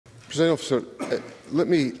Presiding Officer, let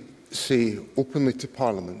me say openly to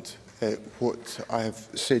Parliament what I have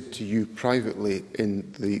said to you privately in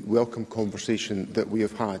the welcome conversation that we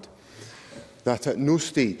have had, that at no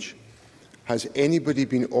stage has anybody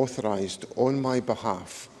been authorised on my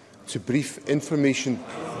behalf to brief information.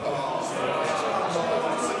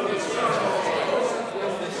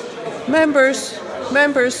 Members,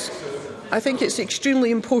 I think it's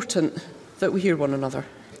extremely important that we hear one another.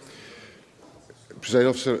 Presiding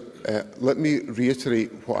Officer, let me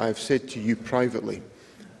reiterate what I have said to you privately,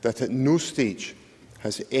 that at no stage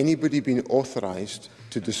has anybody been authorised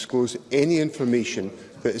to disclose any information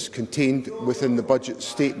that is contained within the budget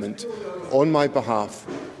statement on my behalf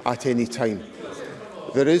at any time.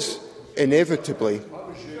 There is inevitably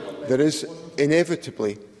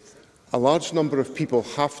a large number of people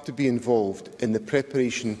have to be involved in the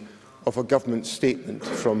preparation of a government statement,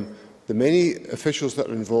 from the many officials that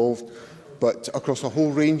are involved, but across a whole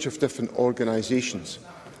range of different organisations.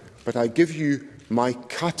 But I give you my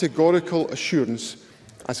categorical assurance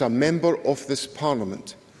as a member of this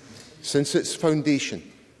Parliament, since its foundation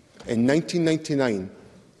in 1999,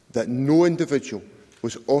 that no individual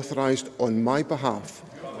was authorised on my behalf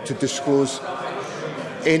to disclose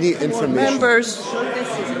any information. Members,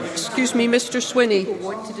 excuse me, Mr Swinney.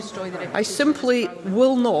 I simply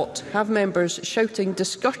will not have members shouting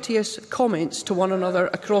discourteous comments to one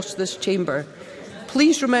another across this chamber.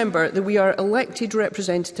 Please remember that we are elected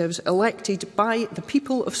representatives, elected by the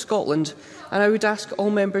people of Scotland, and I would ask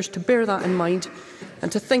all members to bear that in mind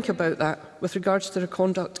and to think about that with regards to their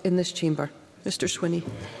conduct in this chamber. Mr Swinney.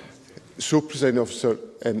 So, Presiding Officer,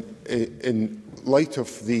 in light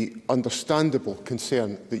of the understandable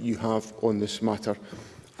concern that you have on this matter,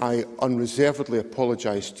 I unreservedly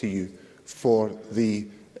apologise to you for the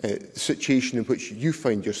situation in which you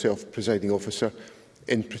find yourself, Presiding Officer,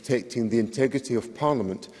 in protecting the integrity of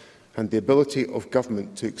Parliament and the ability of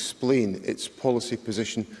Government to explain its policy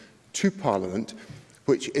position to Parliament,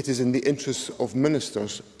 which it is in the interests of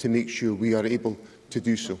ministers to make sure we are able to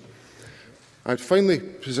do so. I would finally,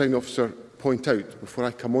 Presiding Officer, point out, before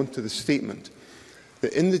I come on to the statement,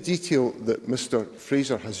 that in the detail that Mr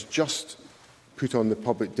Fraser has just put on the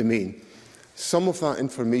public domain, some of that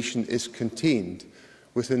information is contained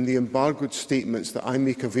within the embargoed statements that I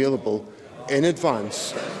make available in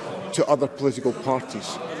advance to other political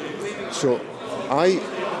parties. So I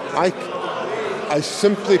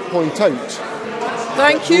simply point out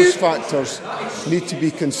that those factors need to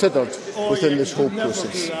be considered within this whole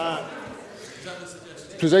process.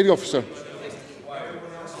 Presiding Officer,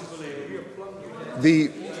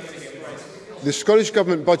 the Scottish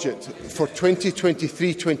Government budget for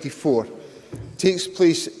 2023-24 takes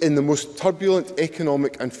place in the most turbulent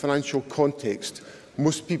economic and financial context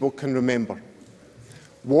most people can remember.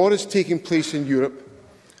 War is taking place in Europe,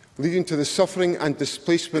 leading to the suffering and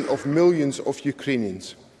displacement of millions of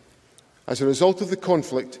Ukrainians. As a result of the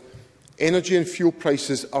conflict, energy and fuel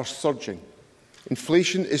prices are surging.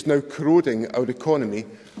 Inflation is now corroding our economy,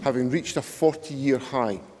 having reached a 40-year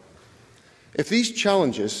high. If these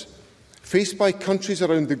challenges faced by countries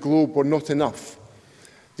around the globe were not enough,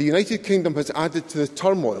 the United Kingdom has added to the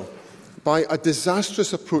turmoil by a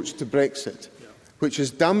disastrous approach to Brexit, which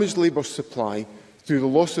has damaged labour supply through the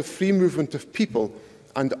loss of free movement of people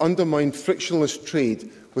and undermined frictionless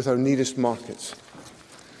trade with our nearest markets.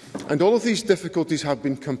 And all of these difficulties have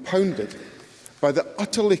been compounded by the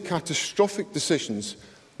utterly catastrophic decisions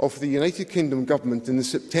of the United Kingdom Government in the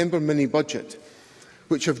September mini-budget,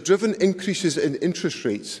 which have driven increases in interest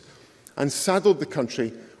rates and saddled the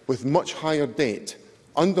country with much higher debt,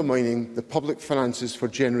 undermining the public finances for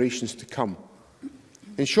generations to come.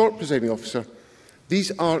 In short, Presiding Officer,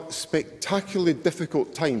 these are spectacularly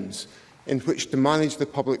difficult times in which to manage the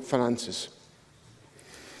public finances.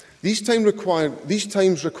 These times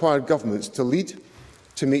require governments to lead,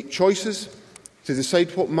 to make choices, to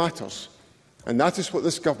decide what matters, and that is what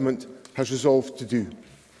this government has resolved to do.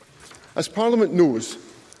 As Parliament knows,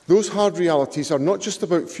 those hard realities are not just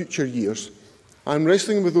about future years. I am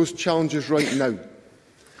wrestling with those challenges right now.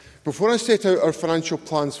 Before I set out our financial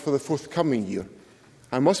plans for the forthcoming year,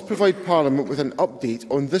 I must provide Parliament with an update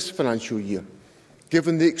on this financial year,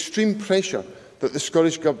 given the extreme pressure that the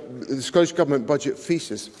Scottish Government budget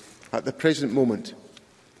faces at the present moment.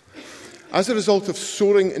 As a result of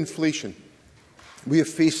soaring inflation, we have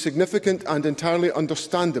faced significant and entirely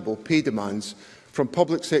understandable pay demands from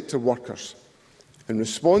public sector workers. In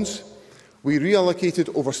response, we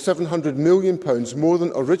reallocated over £700 million more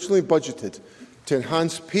than originally budgeted to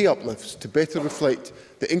enhance pay uplifts to better reflect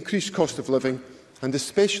the increased cost of living and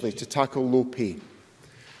especially to tackle low pay.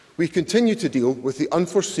 We continue to deal with the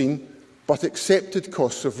unforeseen but accepted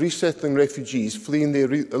costs of resettling refugees fleeing the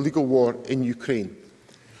illegal war in Ukraine.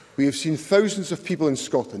 We have seen thousands of people in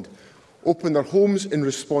Scotland open their homes in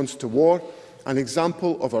response to war, an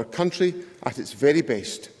example of our country at its very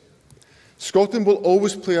best. Scotland will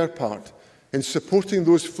always play our part in supporting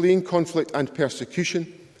those fleeing conflict and persecution.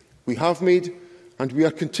 We have made, and we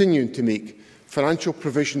are continuing to make, financial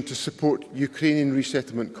provision to support Ukrainian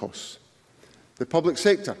resettlement costs. The public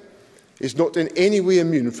sector is not in any way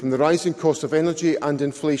immune from the rising cost of energy and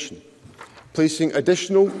inflation, placing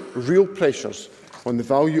additional real pressures on the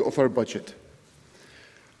value of our budget.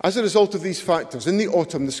 As a result of these factors, in the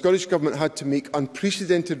autumn, the Scottish Government had to make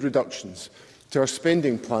unprecedented reductions to our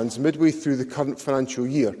spending plans midway through the current financial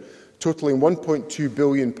year, totalling £1.2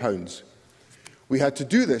 billion. We had to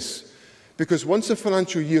do this because once a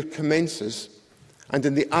financial year commences, and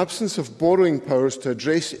in the absence of borrowing powers to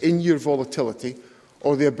address in-year volatility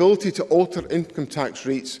or the ability to alter income tax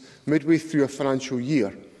rates midway through a financial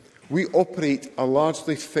year, we operate a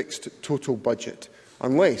largely fixed total budget,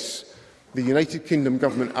 unless the United Kingdom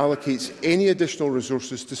Government allocates any additional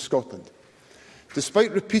resources to Scotland.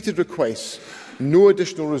 Despite repeated requests, no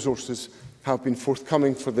additional resources have been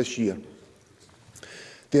forthcoming for this year.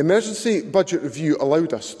 The emergency budget review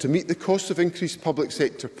allowed us to meet the costs of increased public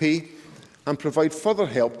sector pay and provide further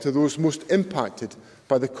help to those most impacted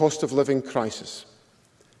by the cost of living crisis.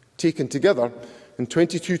 Taken together, in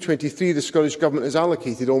 22-23 the Scottish Government has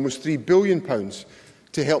allocated almost £3 billion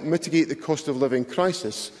to help mitigate the cost of living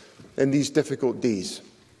crisis in these difficult days.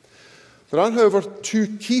 There are, however, two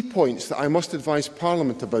key points that I must advise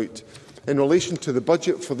Parliament about in relation to the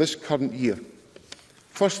budget for this current year.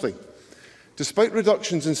 Firstly, despite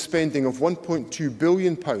reductions in spending of £1.2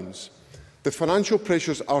 billion, the financial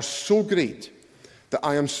pressures are so great that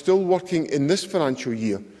I am still working in this financial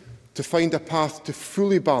year to find a path to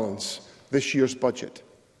fully balance this year's budget.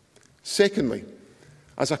 Secondly,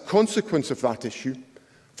 as a consequence of that issue,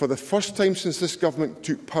 for the first time since this government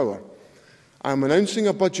took power, I am announcing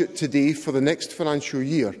a budget today for the next financial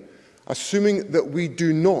year, assuming that we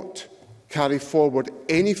do not carry forward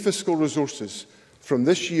any fiscal resources from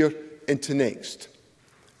this year into next.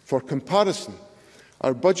 For comparison,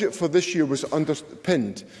 our budget for this year was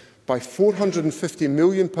underpinned by £450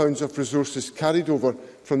 million of resources carried over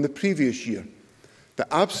from the previous year.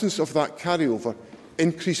 The absence of that carryover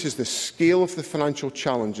increases the scale of the financial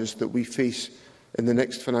challenges that we face in the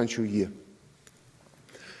next financial year.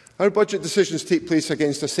 Our budget decisions take place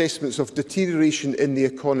against assessments of deterioration in the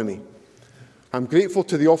economy. I am grateful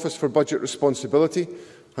to the Office for Budget Responsibility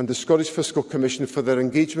and the Scottish Fiscal Commission for their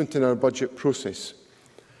engagement in our budget process.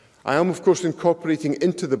 I am, of course, incorporating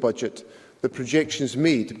into the budget the projections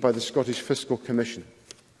made by the Scottish Fiscal Commission.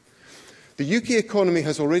 The UK economy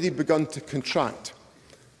has already begun to contract.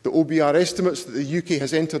 The OBR estimates that the UK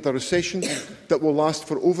has entered a recession that will last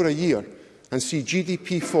for over a year and see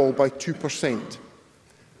GDP fall by 2%.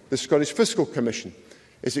 The Scottish Fiscal Commission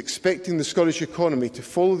is expecting the Scottish economy to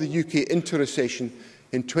follow the UK into recession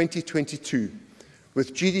in 2022,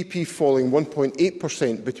 with GDP falling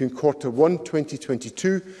 1.8% between Q1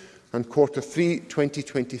 2022 and Q3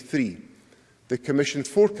 2023. The Commission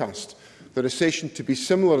forecast the recession to be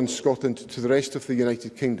similar in Scotland to the rest of the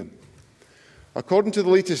United Kingdom. According to the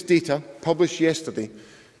latest data published yesterday,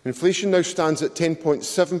 inflation now stands at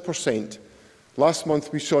 10.7%. Last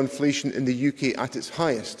month we saw inflation in the UK at its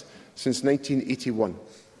highest since 1981.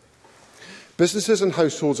 Businesses and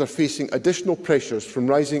households are facing additional pressures from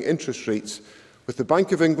rising interest rates, with the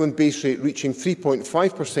Bank of England base rate reaching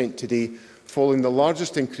 3.5% today, following the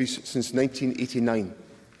largest increase since 1989.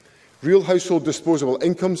 Real household disposable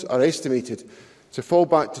incomes are estimated to fall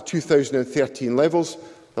back to 2013 levels,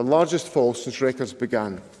 the largest fall since records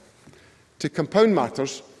began. To compound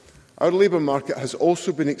matters, our labour market has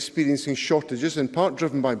also been experiencing shortages, in part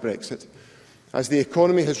driven by Brexit, as the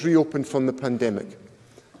economy has reopened from the pandemic.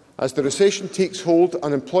 As the recession takes hold,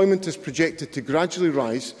 unemployment is projected to gradually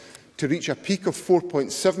rise to reach a peak of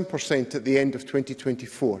 4.7% at the end of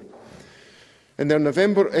 2024. In their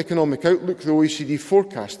November economic outlook, the OECD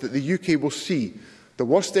forecast that the UK will see the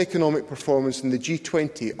worst economic performance in the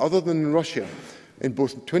G20, other than in Russia, in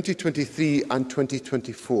both 2023 and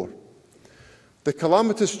 2024. The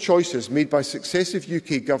calamitous choices made by successive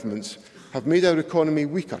UK governments have made our economy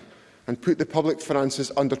weaker and put the public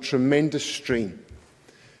finances under tremendous strain.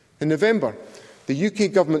 In November, the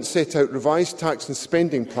UK Government set out revised tax and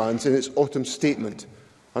spending plans in its autumn statement,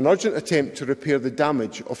 an urgent attempt to repair the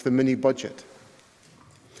damage of the mini-budget.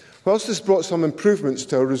 Whilst this brought some improvements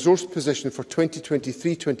to our resource position for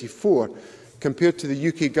 2023-24 compared to the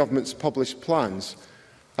UK Government's published plans,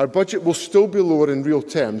 our budget will still be lower in real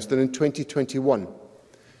terms than in 2021.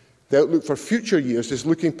 The outlook for future years is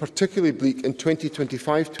looking particularly bleak in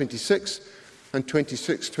 2025-26 and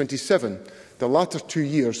 26-27, the latter 2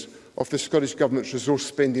 years of the Scottish Government's resource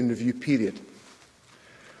spending review period.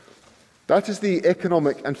 That is the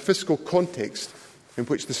economic and fiscal context in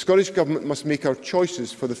which the Scottish Government must make our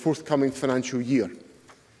choices for the forthcoming financial year.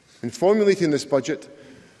 In formulating this budget,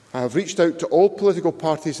 I have reached out to all political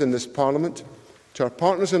parties in this Parliament, to our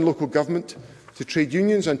partners in local government, to trade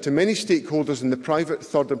unions and to many stakeholders in the private,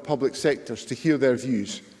 third and public sectors to hear their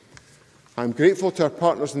views. I am grateful to our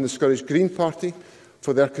partners in the Scottish Green Party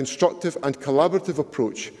for their constructive and collaborative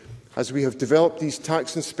approach as we have developed these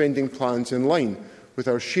tax and spending plans in line with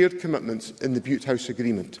our shared commitments in the Butte House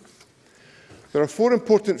Agreement. There are 4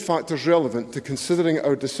 important factors relevant to considering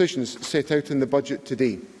our decisions set out in the budget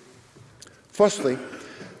today. Firstly,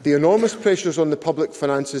 the enormous pressures on the public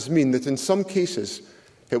finances mean that in some cases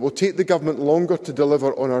it will take the Government longer to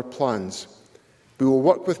deliver on our plans. We will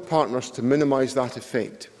work with partners to minimise that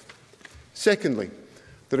effect. Secondly,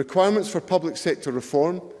 the requirements for public sector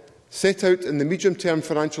reform set out in the medium-term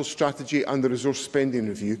financial strategy and the resource spending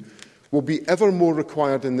review will be ever more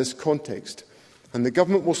required in this context, and the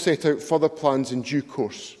Government will set out further plans in due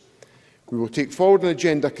course. We will take forward an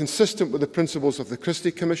agenda consistent with the principles of the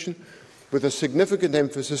Christie Commission, with a significant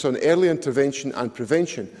emphasis on early intervention and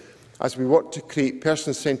prevention as we work to create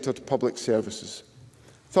person-centred public services.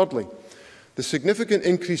 Thirdly, the significant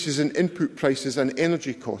increases in input prices and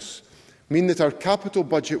energy costs mean that our capital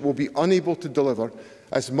budget will be unable to deliver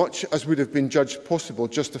as much as would have been judged possible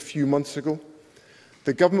just a few months ago.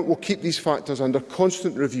 The Government will keep these factors under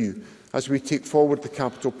constant review as we take forward the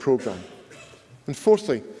capital programme. And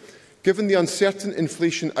fourthly, given the uncertain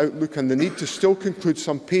inflation outlook and the need to still conclude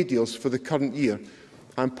some pay deals for the current year,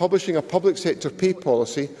 I am publishing a public sector pay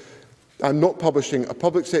policy. I am not publishing a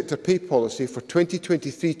public sector pay policy for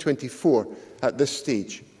 2023-24 at this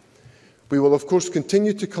stage. We will, of course,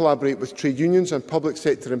 continue to collaborate with trade unions and public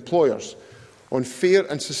sector employers on fair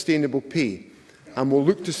and sustainable pay, and will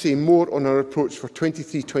look to say more on our approach for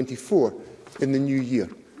 23-24 in the new year.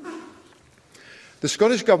 The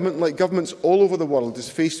Scottish Government, like governments all over the world, is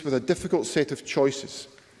faced with a difficult set of choices.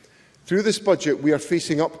 Through this budget, we are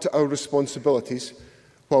facing up to our responsibilities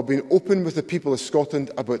while being open with the people of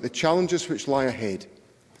Scotland about the challenges which lie ahead.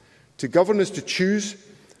 To govern is to choose,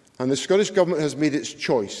 and the Scottish Government has made its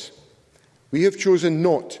choice. We have chosen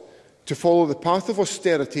not to follow the path of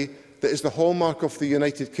austerity that is the hallmark of the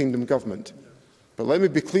United Kingdom Government. But let me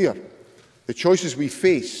be clear, the choices we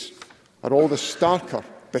face are all the starker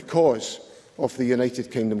because of the United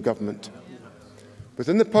Kingdom Government.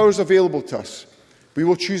 Within the powers available to us, we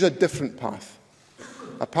will choose a different path,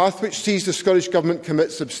 a path which sees the Scottish Government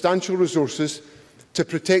commit substantial resources to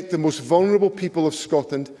protect the most vulnerable people of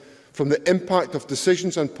Scotland from the impact of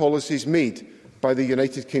decisions and policies made by the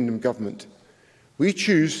United Kingdom Government. We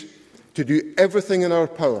choose to do everything in our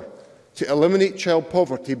power to eliminate child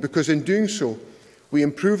poverty because in doing so, we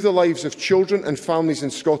improve the lives of children and families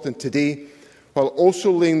in Scotland today, while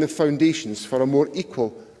also laying the foundations for a more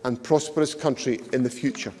equal and prosperous country in the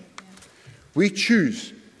future. We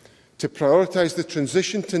choose to prioritise the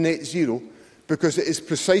transition to net zero because it is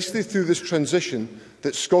precisely through this transition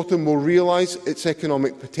that Scotland will realise its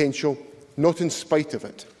economic potential, not in spite of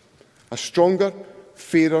it. A stronger,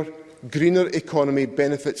 fairer, greener economy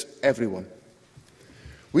benefits everyone.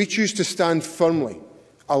 We choose to stand firmly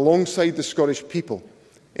alongside the Scottish people,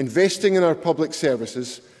 investing in our public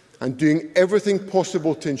services and doing everything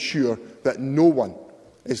possible to ensure that no one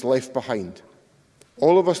is left behind.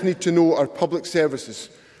 All of us need to know our public services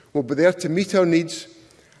will be there to meet our needs,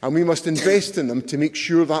 and we must invest in them to make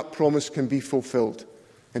sure that promise can be fulfilled.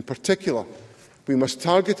 In particular, we must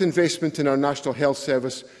target investment in our National Health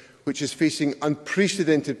Service, which is facing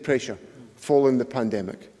unprecedented pressure following the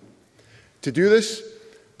pandemic. To do this,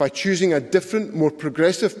 by choosing a different, more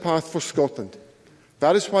progressive path for Scotland.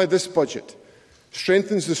 That is why this budget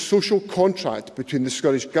strengthens the social contract between the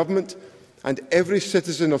Scottish Government and every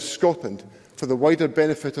citizen of Scotland for the wider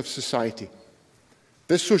benefit of society.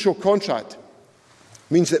 This social contract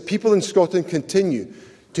means that people in Scotland continue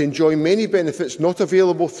to enjoy many benefits not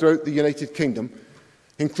available throughout the United Kingdom,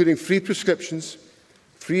 including free prescriptions,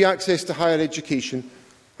 free access to higher education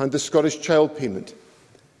and the Scottish Child Payment.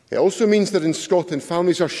 It also means that in Scotland,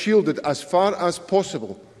 families are shielded as far as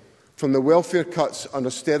possible from the welfare cuts and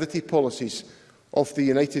austerity policies of the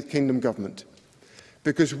United Kingdom Government.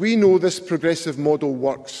 Because we know this progressive model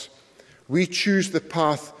works, we choose the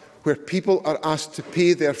path where people are asked to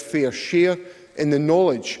pay their fair share in the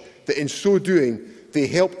knowledge that in so doing they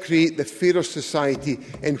help create the fairer society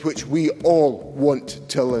in which we all want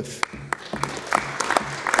to live.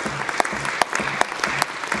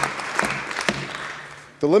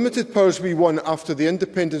 The limited powers we won after the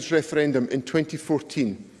independence referendum in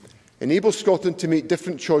 2014 enable Scotland to make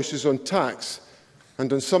different choices on tax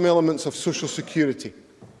and on some elements of social security.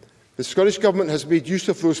 The Scottish Government has made use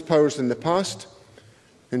of those powers in the past.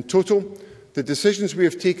 In total, the decisions we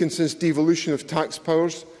have taken since devolution of tax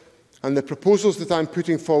powers and the proposals that I am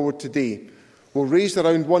putting forward today will raise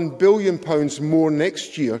around £1 billion more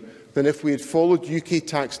next year than if we had followed UK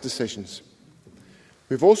tax decisions.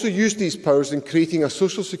 We have also used these powers in creating a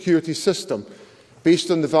social security system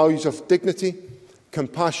based on the values of dignity,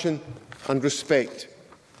 compassion and respect.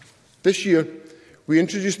 This year, we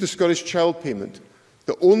introduced the Scottish Child Payment,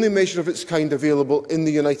 the only measure of its kind available in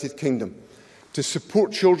the United Kingdom, to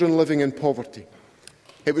support children living in poverty.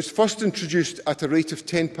 It was first introduced at a rate of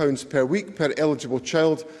 £10 per week per eligible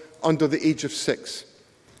child under the age of 6.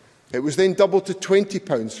 It was then doubled to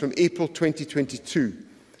 £20 from April 2022.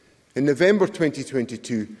 In November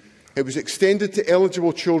 2022, it was extended to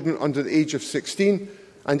eligible children under the age of 16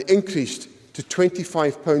 and increased to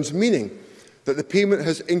 £25, meaning that the payment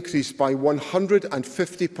has increased by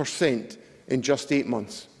 150% in just 8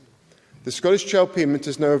 months. The Scottish Child Payment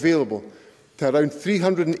is now available to around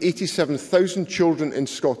 387,000 children in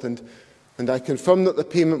Scotland, and I confirm that the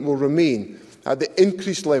payment will remain at the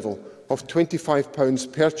increased level of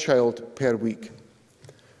 £25 per child per week.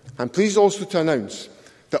 I am pleased also to announce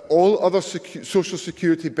that all other social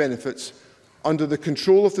security benefits under the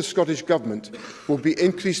control of the Scottish Government will be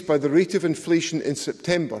increased by the rate of inflation in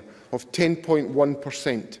September of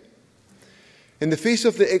 10.1%. In the face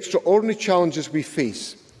of the extraordinary challenges we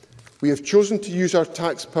face, we have chosen to use our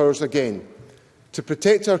tax powers again to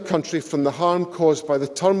protect our country from the harm caused by the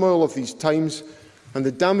turmoil of these times and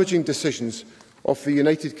the damaging decisions of the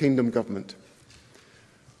United Kingdom Government.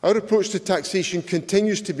 Our approach to taxation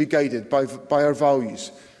continues to be guided by our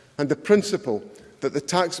values and the principle that the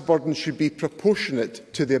tax burden should be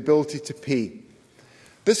proportionate to the ability to pay.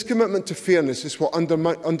 This commitment to fairness is what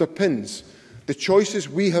underpins the choices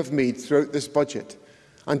we have made throughout this budget,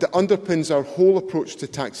 and it underpins our whole approach to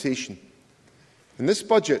taxation. In this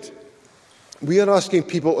budget, we are asking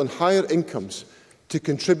people on higher incomes to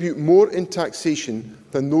contribute more in taxation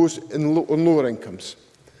than those on lower incomes,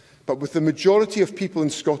 but with the majority of people in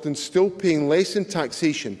Scotland still paying less in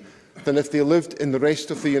taxation than if they lived in the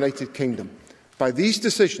rest of the United Kingdom. By these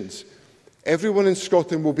decisions, everyone in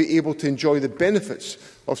Scotland will be able to enjoy the benefits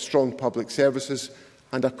of strong public services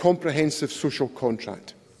and a comprehensive social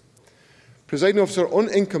contract. Presiding Officer, on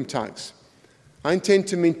income tax, I intend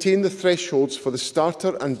to maintain the thresholds for the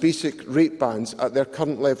starter and basic rate bands at their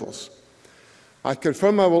current levels. I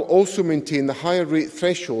confirm I will also maintain the higher rate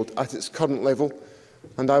threshold at its current level,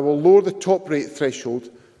 and I will lower the top rate threshold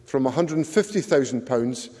from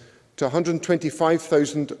 £150,000 to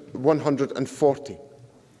 £125,140.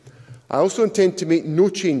 I also intend to make no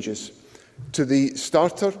changes to the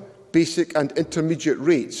starter, basic and intermediate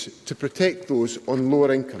rates to protect those on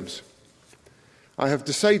lower incomes. I have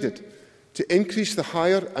decided to increase the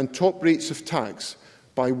higher and top rates of tax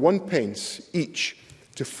by 1 pence each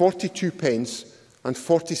to 42 pence and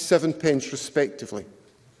 47 pence respectively.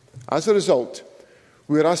 As a result,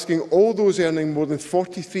 we are asking all those earning more than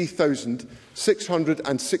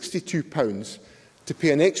 £43,662 to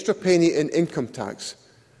pay an extra penny in income tax,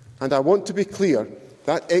 and I want to be clear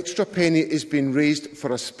that extra penny is being raised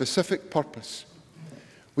for a specific purpose.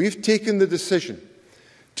 We have taken the decision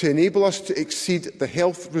to enable us to exceed the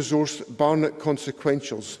health resource Barnett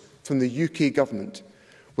consequentials from the UK Government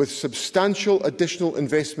with substantial additional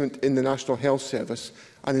investment in the National Health Service,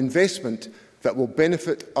 an investment that will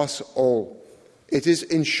benefit us all. It is,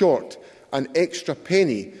 in short, an extra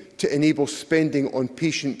penny to enable spending on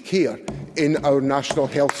patient care in our National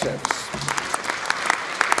Health Service.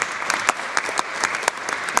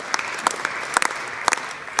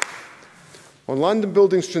 On land and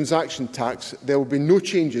buildings transaction tax, there will be no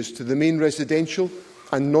changes to the main residential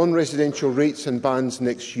and non-residential rates and bands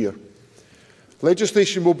next year.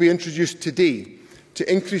 Legislation will be introduced today to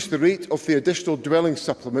increase the rate of the additional dwelling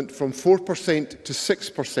supplement from 4% to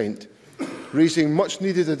 6%, raising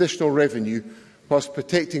much-needed additional revenue whilst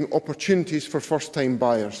protecting opportunities for first-time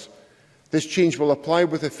buyers. This change will apply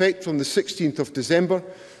with effect from the 16th of December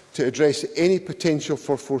to address any potential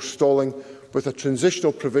for forestalling, with a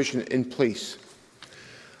transitional provision in place.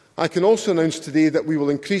 I can also announce today that we will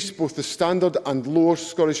increase both the standard and lower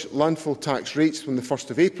Scottish landfill tax rates from the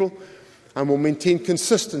 1st of April and will maintain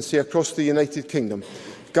consistency across the United Kingdom,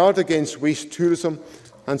 guard against waste tourism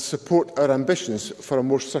and support our ambitions for a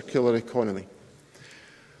more circular economy.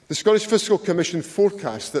 The Scottish Fiscal Commission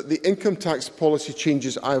forecasts that the income tax policy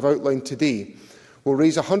changes I have outlined today will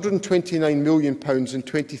raise £129 million in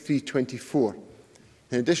 23-24.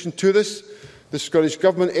 In addition to this, the Scottish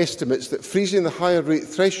Government estimates that freezing the higher rate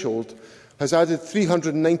threshold has added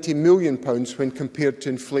 £390 million when compared to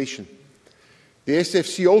inflation. The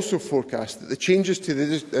SFC also forecast that the changes to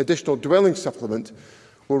the additional dwelling supplement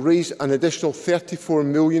will raise an additional £34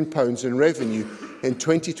 million in revenue in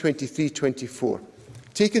 2023-24.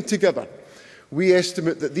 Taken together, we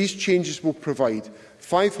estimate that these changes will provide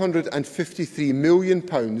 £553 million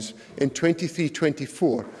in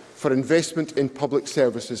 23-24 for investment in public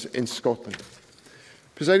services in Scotland.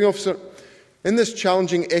 Presiding Officer, in this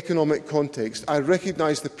challenging economic context, I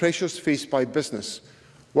recognise the pressures faced by business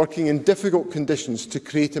working in difficult conditions to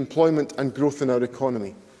create employment and growth in our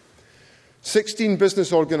economy. 16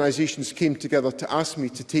 business organisations came together to ask me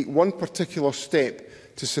to take one particular step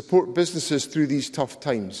to support businesses through these tough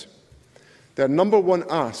times. Their number one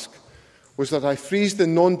ask was that I freeze the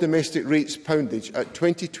non-domestic rates poundage at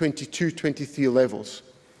 2022-23 levels.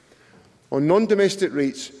 On non-domestic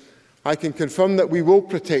rates, I can confirm that we will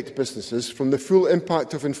protect businesses from the full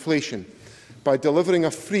impact of inflation by delivering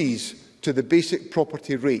a freeze to the basic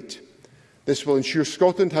property rate. This will ensure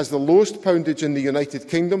Scotland has the lowest poundage in the United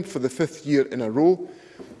Kingdom for the 5th year in a row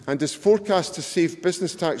and is forecast to save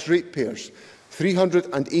business tax ratepayers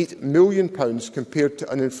 £308 million compared to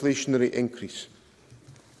an inflationary increase.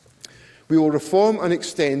 We will reform and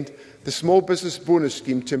extend the Small Business Bonus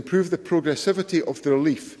Scheme to improve the progressivity of the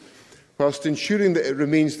relief, whilst ensuring that it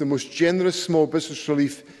remains the most generous small business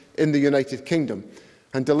relief in the United Kingdom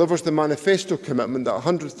and delivers the manifesto commitment that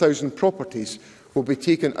 100,000 properties will be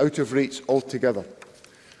taken out of rates altogether.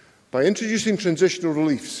 By introducing transitional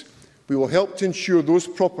reliefs, we will help to ensure those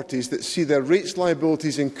properties that see their rates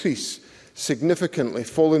liabilities increase significantly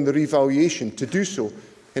following the revaluation to do so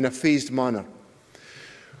in a phased manner.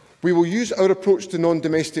 We will use our approach to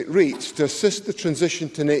non-domestic rates to assist the transition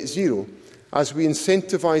to net zero as we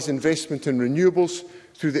incentivise investment in renewables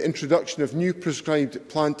through the introduction of new prescribed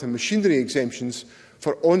plant and machinery exemptions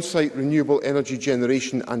for on-site renewable energy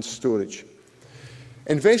generation and storage.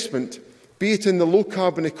 Investment, be it in the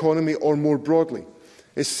low-carbon economy or more broadly,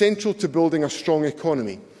 is central to building a strong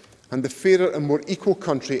economy and the fairer and more equal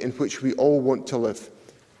country in which we all want to live.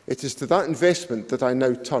 It is to that investment that I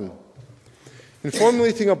now turn. In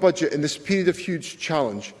formulating a budget in this period of huge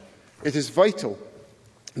challenge, it is vital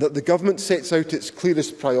that the Government sets out its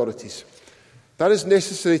clearest priorities. That is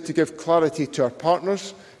necessary to give clarity to our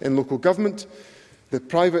partners in local government, the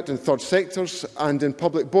private and third sectors and in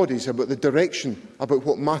public bodies about the direction about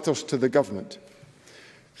what matters to the Government.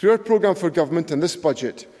 Through our programme for government and this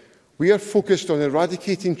budget, we are focused on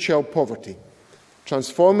eradicating child poverty,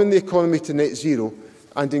 transforming the economy to net zero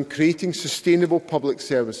and in creating sustainable public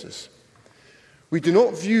services. We do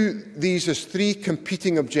not view these as three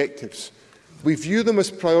competing objectives. We view them as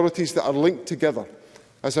priorities that are linked together,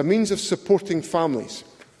 as a means of supporting families,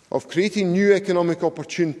 of creating new economic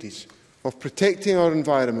opportunities, of protecting our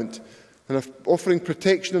environment and of offering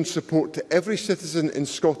protection and support to every citizen in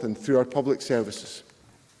Scotland through our public services.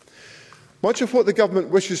 Much of what the Government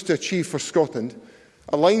wishes to achieve for Scotland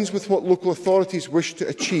aligns with what local authorities wish to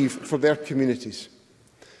achieve for their communities.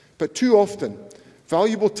 But too often,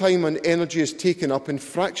 valuable time and energy is taken up in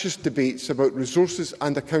fractious debates about resources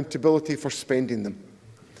and accountability for spending them.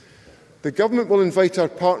 The Government will invite our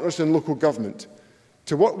partners in local government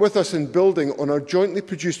to work with us in building on our jointly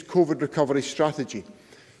produced COVID recovery strategy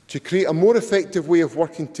to create a more effective way of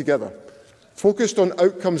working together, focused on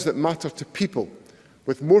outcomes that matter to people,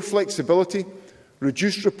 with more flexibility,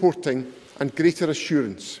 reduced reporting and greater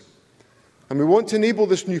assurance. And we want to enable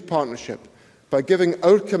this new partnership by giving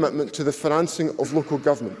our commitment to the financing of local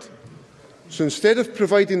government. So instead of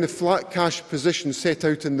providing the flat cash position set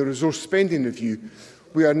out in the resource spending review,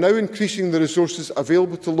 we are now increasing the resources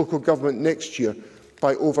available to local government next year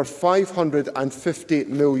by over £550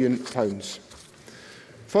 million.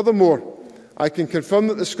 Furthermore, I can confirm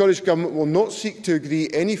that the Scottish Government will not seek to agree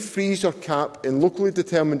any freeze or cap in locally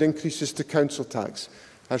determined increases to council tax,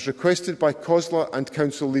 as requested by COSLA and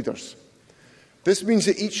council leaders. This means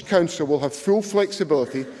that each council will have full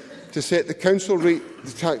flexibility to set the council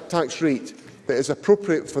tax rate that is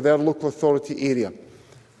appropriate for their local authority area.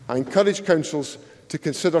 I encourage councils to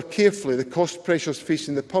consider carefully the cost pressures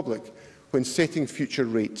facing the public when setting future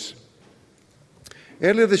rates.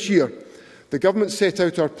 Earlier this year, the Government set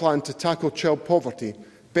out our plan to tackle child poverty,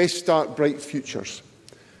 Best Start, Bright Futures.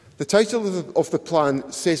 The title of the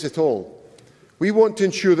plan says it all. We want to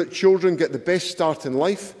ensure that children get the best start in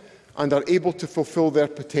life and are able to fulfil their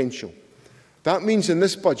potential. That means in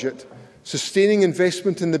this budget, sustaining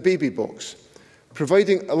investment in the baby box,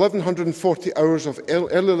 providing 1,140 hours of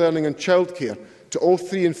early learning and childcare to all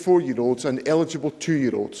 3- and 4-year-olds and eligible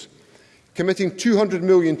 2-year-olds, committing £200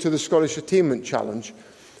 million to the Scottish Attainment Challenge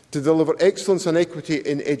to deliver excellence and equity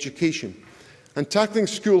in education, and tackling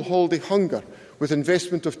school holiday hunger with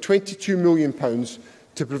investment of £22 million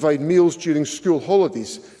to provide meals during school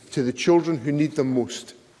holidays to the children who need them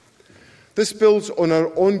most. This builds on our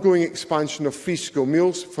ongoing expansion of free school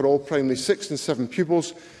meals for all primary 6 and 7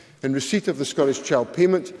 pupils in receipt of the Scottish Child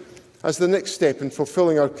Payment as the next step in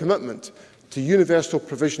fulfilling our commitment to universal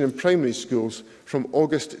provision in primary schools from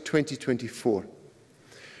August 2024.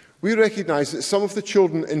 We recognise that some of the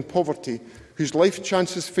children in poverty whose life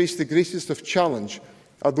chances face the greatest of challenge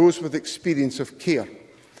are those with experience of care.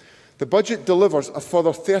 The budget delivers a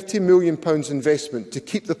further £30 million investment to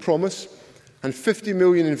keep the promise and £50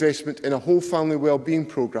 million investment in a whole family wellbeing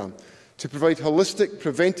programme to provide holistic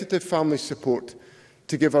preventative family support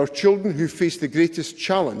to give our children who face the greatest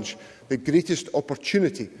challenge the greatest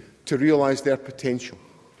opportunity to realise their potential.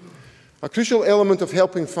 A crucial element of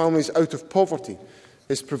helping families out of poverty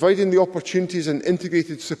is providing the opportunities and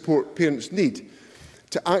integrated support parents need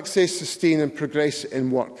to access, sustain and progress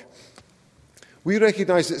in work. We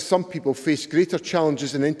recognise that some people face greater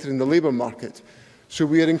challenges in entering the labour market, so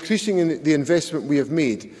we are increasing the investment we have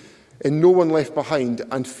made in No One Left Behind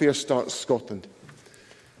and Fair Start Scotland.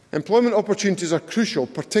 Employment opportunities are crucial,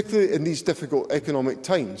 particularly in these difficult economic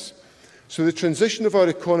times, so the transition of our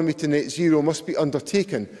economy to net zero must be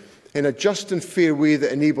undertaken in a just and fair way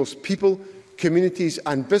that enables people, communities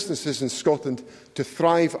and businesses in Scotland to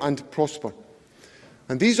thrive and prosper.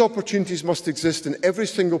 And these opportunities must exist in every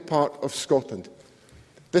single part of Scotland.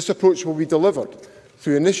 This approach will be delivered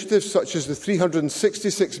through initiatives such as the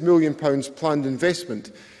 £366 million planned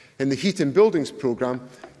investment in the Heat and Buildings programme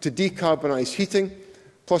to decarbonise heating,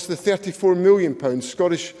 plus the £34 million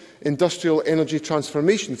Scottish Industrial Energy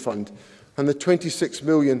Transformation Fund and the £26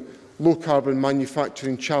 million Low Carbon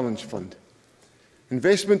Manufacturing Challenge Fund.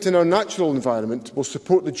 Investment in our natural environment will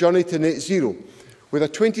support the journey to net zero, with a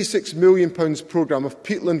 £26 million programme of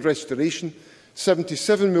peatland restoration,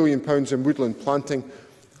 £77 million in woodland planting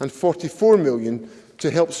and £44 million to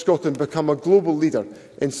help Scotland become a global leader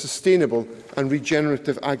in sustainable and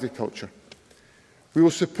regenerative agriculture. We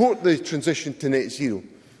will support the transition to net zero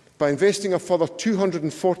by investing a further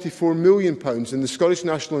 £244 million in the Scottish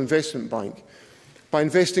National Investment Bank, by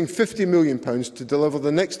investing £50 million to deliver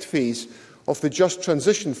the next phase of the Just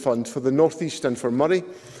Transition Fund for the North East and for Moray,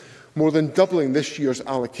 more than doubling this year's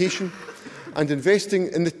allocation, and investing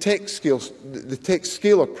in the Tech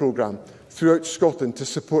Scaler programme throughout Scotland to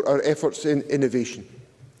support our efforts in innovation.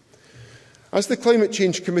 As the Climate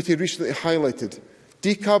Change Committee recently highlighted,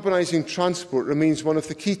 decarbonising transport remains one of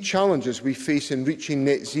the key challenges we face in reaching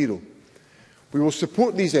net zero. We will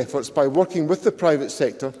support these efforts by working with the private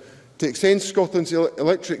sector to extend Scotland's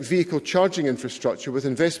electric vehicle charging infrastructure with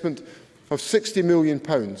investment of £60 million,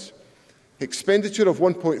 expenditure of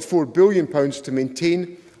 £1.4 billion to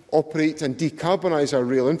maintain, operate and decarbonise our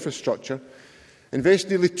rail infrastructure, invest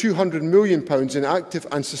nearly £200 million in active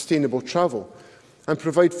and sustainable travel, and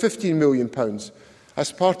provide £15 million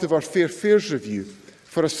as part of our Fair Fares review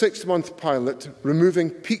for a 6-month pilot removing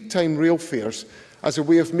peak time rail fares as a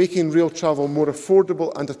way of making rail travel more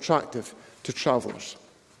affordable and attractive to travellers.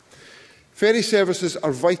 Ferry services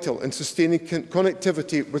are vital in sustaining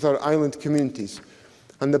connectivity with our island communities,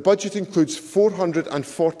 and the budget includes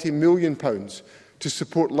 £440 million to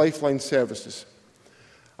support lifeline services.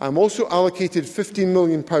 I am also allocated £15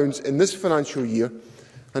 million in this financial year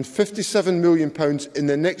and £57 million in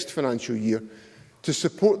the next financial year to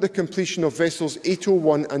support the completion of vessels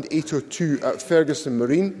 801 and 802 at Ferguson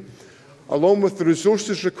Marine, along with the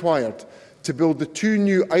resources required to build the 2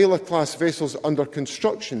 new Isla-class vessels under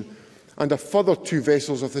construction and a further 2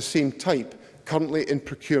 vessels of the same type currently in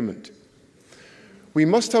procurement. We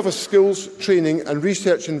must have a skills, training and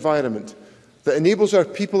research environment that enables our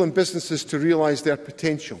people and businesses to realise their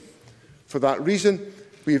potential. For that reason,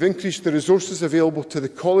 we have increased the resources available to the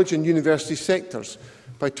college and university sectors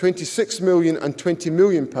by £26 million and £20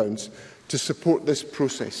 million to support this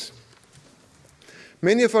process.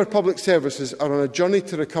 Many of our public services are on a journey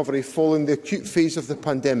to recovery following the acute phase of the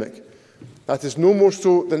pandemic. That is no more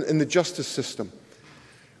so than in the justice system.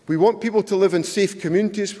 We want people to live in safe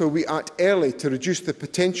communities where we act early to reduce the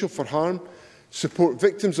potential for harm, support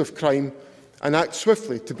victims of crime and act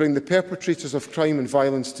swiftly to bring the perpetrators of crime and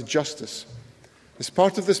violence to justice. As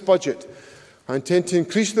part of this budget, I intend to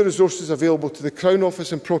increase the resources available to the Crown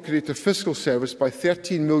Office and Procurator Fiscal Service by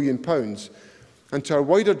 £13 million and to our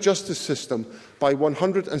wider justice system by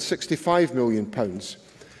 £165 million.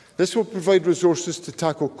 This will provide resources to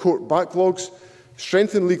tackle court backlogs,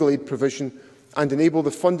 strengthen legal aid provision and enable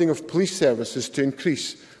the funding of police services to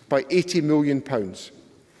increase by £80 million.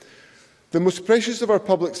 The most precious of our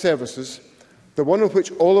public services, the one on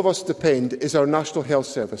which all of us depend, is our National Health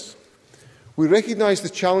Service. We recognise the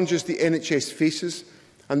challenges the NHS faces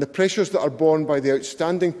and the pressures that are borne by the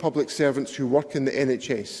outstanding public servants who work in the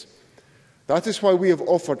NHS. That is why we have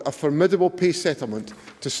offered a formidable pay settlement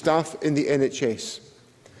to staff in the NHS.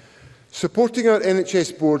 Supporting our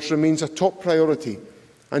NHS boards remains a top priority,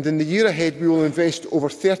 and in the year ahead we will invest over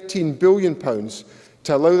 £13 billion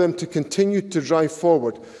to allow them to continue to drive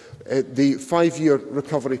forward the 5-year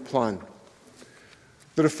recovery plan.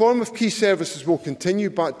 The reform of key services will continue,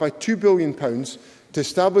 backed by £2 billion to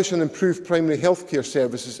establish and improve primary healthcare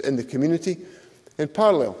services in the community. In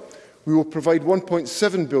parallel, we will provide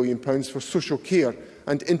 £1.7 billion for social care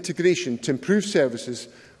and integration to improve services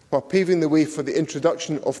while paving the way for the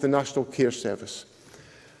introduction of the National Care Service.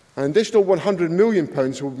 An additional £100 million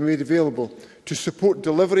will be made available to support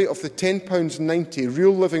delivery of the £10.90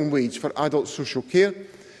 real living wage for adult social care,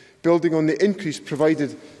 building on the increase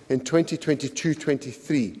provided in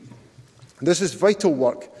 2022-23. This is vital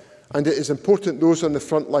work, and it is important those on the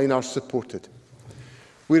front line are supported.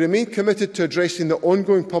 We remain committed to addressing the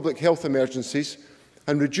ongoing public health emergencies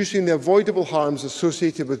and reducing the avoidable harms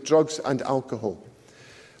associated with drugs and alcohol.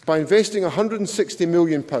 By investing £160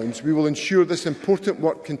 million, we will ensure this important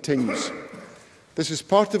work continues. This is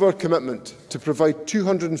part of our commitment to provide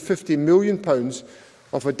 £250 million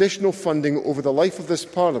of additional funding over the life of this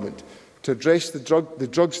Parliament to address the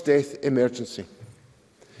drugs death emergency.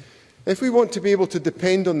 If we want to be able to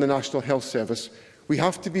depend on the National Health Service, we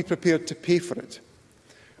have to be prepared to pay for it.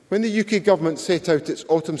 When the UK Government set out its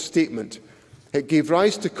autumn statement, it gave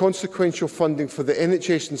rise to consequential funding for the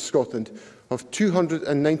NHS in Scotland of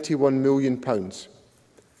 £291 million.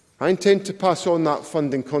 I intend to pass on that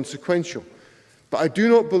funding consequential, but I do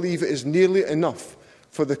not believe it is nearly enough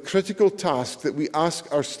for the critical task that we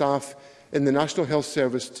ask our staff in the National Health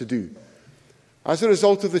Service to do. As a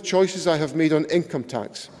result of the choices I have made on income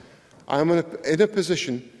tax, I am in a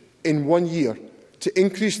position in 1 year to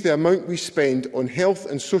increase the amount we spend on health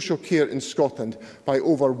and social care in Scotland by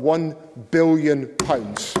over £1 billion.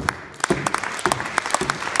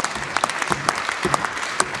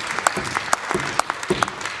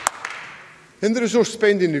 In the resource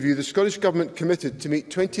spending review, the Scottish Government committed to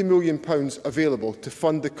make £20 million available to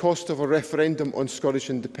fund the cost of a referendum on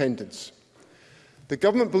Scottish independence. The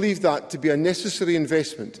Government believed that to be a necessary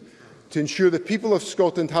investment to ensure the people of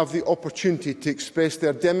Scotland have the opportunity to express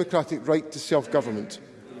their democratic right to self-government.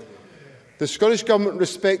 The Scottish Government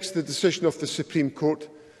respects the decision of the Supreme Court,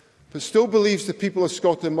 but still believes the people of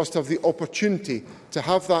Scotland must have the opportunity to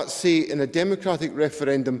have that say in a democratic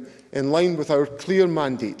referendum in line with our clear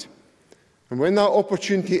mandate. And when that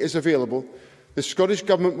opportunity is available, the Scottish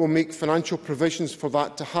Government will make financial provisions for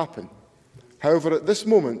that to happen. However, at this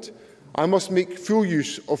moment, I must make full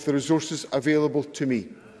use of the resources available to me.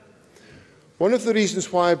 One of the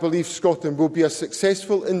reasons why I believe Scotland will be a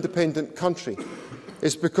successful independent country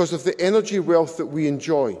is because of the energy wealth that we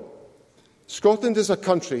enjoy. Scotland is a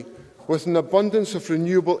country with an abundance of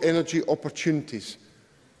renewable energy opportunities.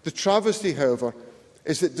 The travesty, however,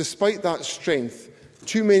 is that despite that strength,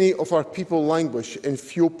 too many of our people languish in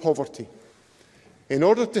fuel poverty. In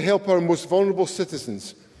order to help our most vulnerable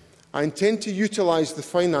citizens, I intend to utilise the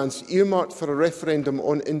finance earmarked for a referendum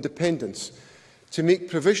on independence to make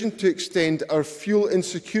provision to extend our fuel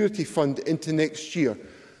insecurity fund into next year,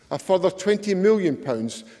 a further £20 million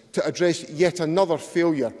to address yet another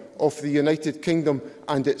failure of the United Kingdom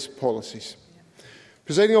and its policies.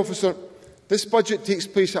 Presiding Officer, this budget takes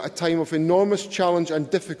place at a time of enormous challenge and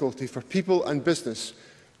difficulty for people and business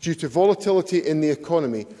due to volatility in the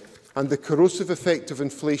economy and the corrosive effect of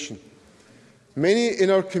inflation. Many in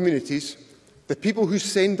our communities, the people who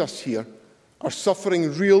send us here, are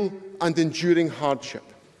suffering real and enduring hardship.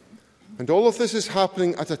 And all of this is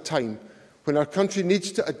happening at a time when our country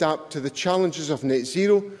needs to adapt to the challenges of net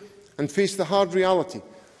zero and face the hard reality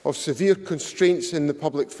of severe constraints in the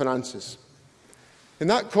public finances. In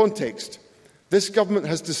that context, this Government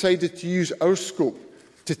has decided to use our scope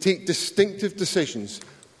to take distinctive decisions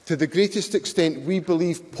to the greatest extent we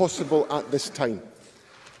believe possible at this time.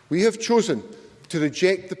 We have chosen to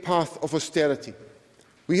reject the path of austerity.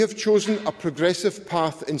 We have chosen a progressive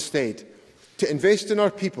path instead, to invest in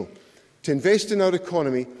our people, to invest in our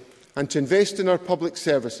economy and to invest in our public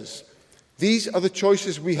services. These are the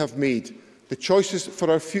choices we have made, the choices for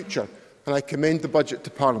our future, and I commend the budget to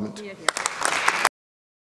Parliament.